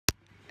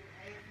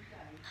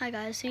Hi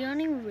guys, the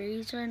only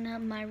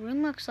reason my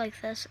room looks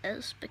like this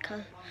is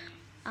because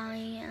I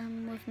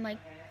am with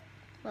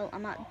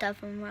I'm at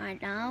Devon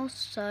right now,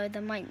 so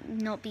there might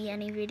not be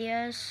any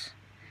videos.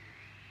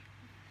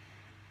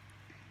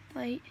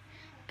 Wait,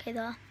 okay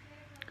there,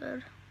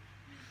 good.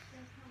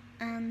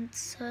 And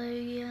so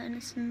yeah, and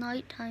it's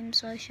night time,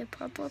 so I should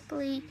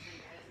probably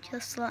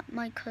just let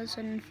my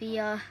cousin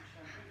Thea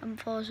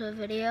pause the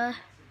video.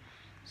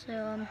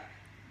 So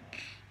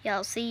yeah,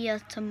 I'll see you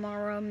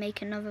tomorrow,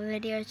 make another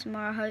video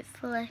tomorrow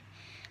hopefully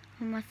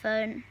on my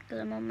phone, because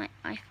I'm on my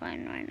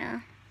iPhone right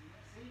now.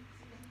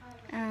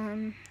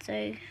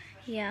 So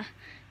yeah,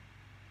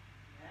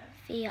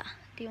 Thea,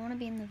 do you want to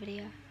be in the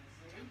video?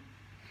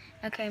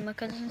 Okay, my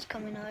cousin's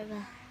coming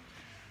over.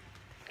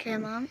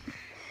 Come on.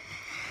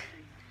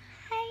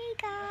 Hey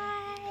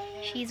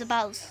guys. She's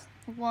about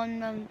 1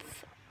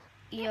 month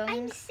young.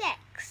 I'm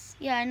 6.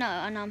 Yeah, I know,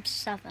 and I'm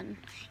 7.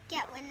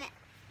 Yeah, we're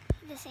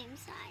the same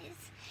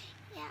size.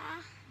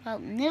 Yeah. Well,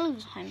 nearly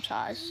the same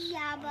size.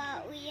 Yeah,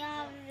 but we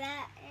are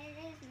that. It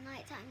is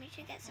nighttime. We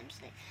should get some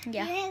sleep.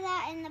 Yeah. You hear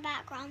that in the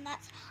background?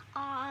 That's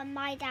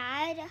my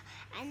dad,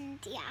 and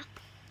yeah,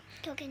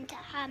 talking to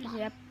her mom.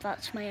 Yep,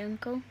 that's my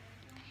uncle.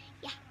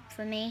 Yeah.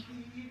 For me.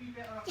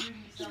 Yeah,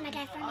 he's my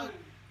dad for me.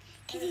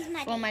 Cause he's my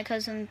For dad. my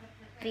cousin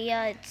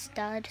Thea, it's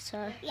dad.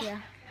 So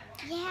yeah.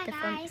 Yeah,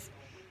 Different. guys,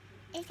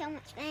 it's so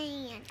much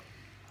fun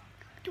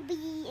to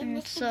be in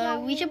this So video.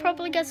 we should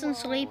probably get some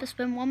sleep. It's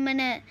been 1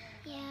 minute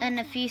and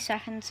a few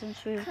seconds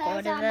since we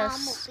recorded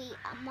this.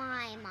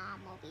 My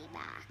mom will be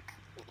back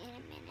in a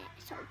minute.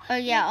 So Oh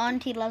yeah,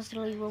 Auntie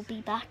Leslie will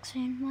be back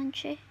soon, won't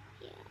she?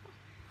 yeah.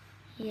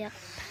 Yep.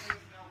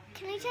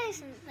 Can I tell you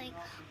something?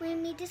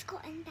 When we just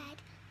got in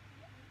bed,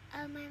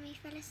 when we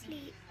fell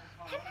asleep,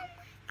 and then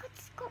we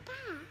just got back.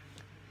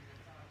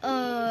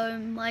 Oh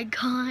my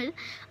god.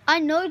 I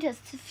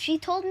noticed. She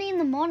told me in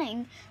the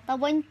morning that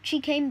when she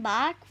came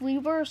back, we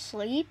were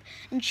asleep,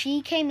 and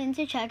she came in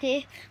to check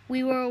if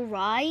we were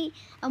alright.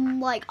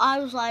 And I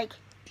was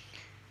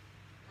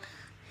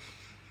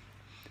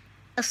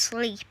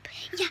asleep.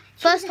 Yeah.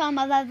 First time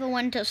I've ever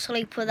went to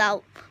sleep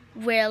without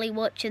really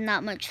watching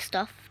that much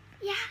stuff.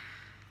 Yeah.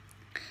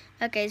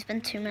 Okay, it's been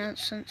 2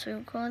 minutes since we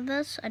recorded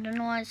this. I don't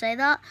know why I say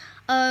that.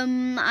 I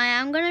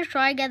am gonna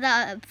try get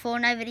that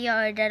Fortnite video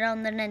I did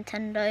on the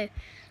Nintendo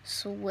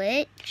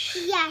Switch.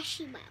 Yeah,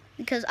 she will.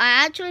 Because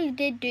I actually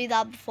did do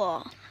that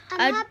before.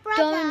 Her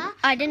brother.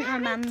 I didn't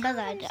remember that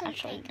I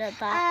actually did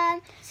that.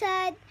 So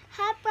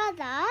her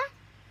brother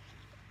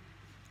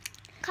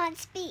can't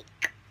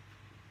speak.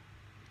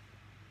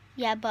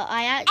 Yeah, but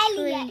I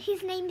actually. Elliot.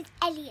 His name is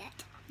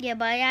Elliot. Yeah,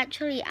 but I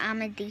actually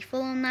am a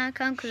default on that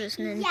account because it's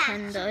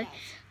Nintendo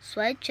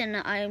Switch, and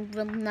I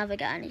will never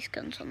get any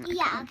skins on that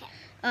account.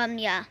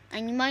 Okay. Yeah,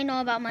 and you might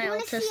know about my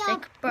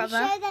autistic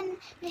brother.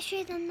 Let's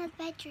show them the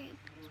bedroom.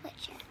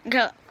 Switch it.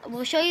 Okay,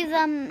 we'll show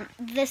you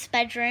this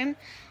bedroom.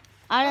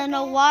 I don't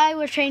know why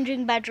we're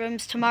changing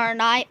bedrooms tomorrow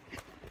night.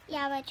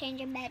 Yeah, we're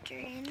changing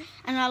bedrooms.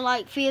 And I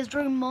like Thea's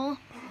room more.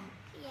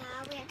 Yeah,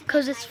 we have to.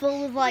 Because it's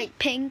full of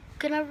pink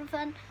and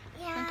everything.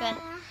 Yeah. Okay.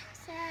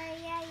 So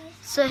yeah.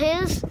 So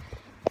here's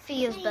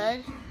Thea's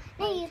bed.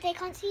 No, they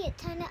can't see it.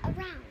 Turn it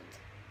around.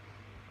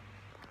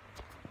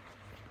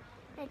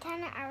 They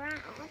turn it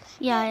around.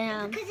 Yeah, I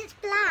am. Because it's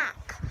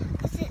black.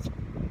 Because it's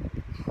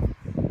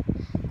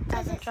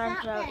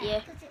that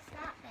bit. Because it's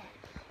that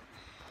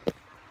bit.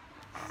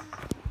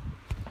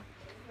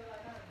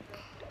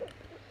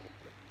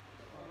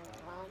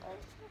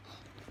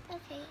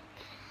 Okay.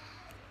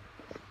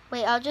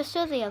 Wait, I'll just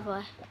do the other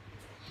way.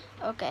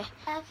 Okay.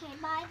 Okay,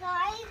 bye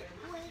guys.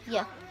 We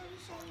Yeah. can't really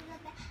show you the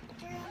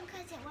bedroom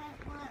because it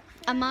won't work.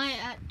 I might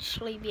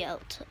actually be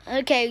able to.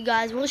 Okay,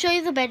 guys, we'll show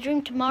you the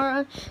bedroom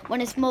tomorrow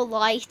when it's more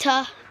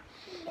lighter.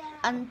 Yeah.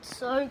 And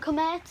so come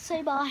here to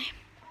say bye.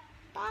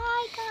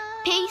 Bye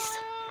guys. Peace.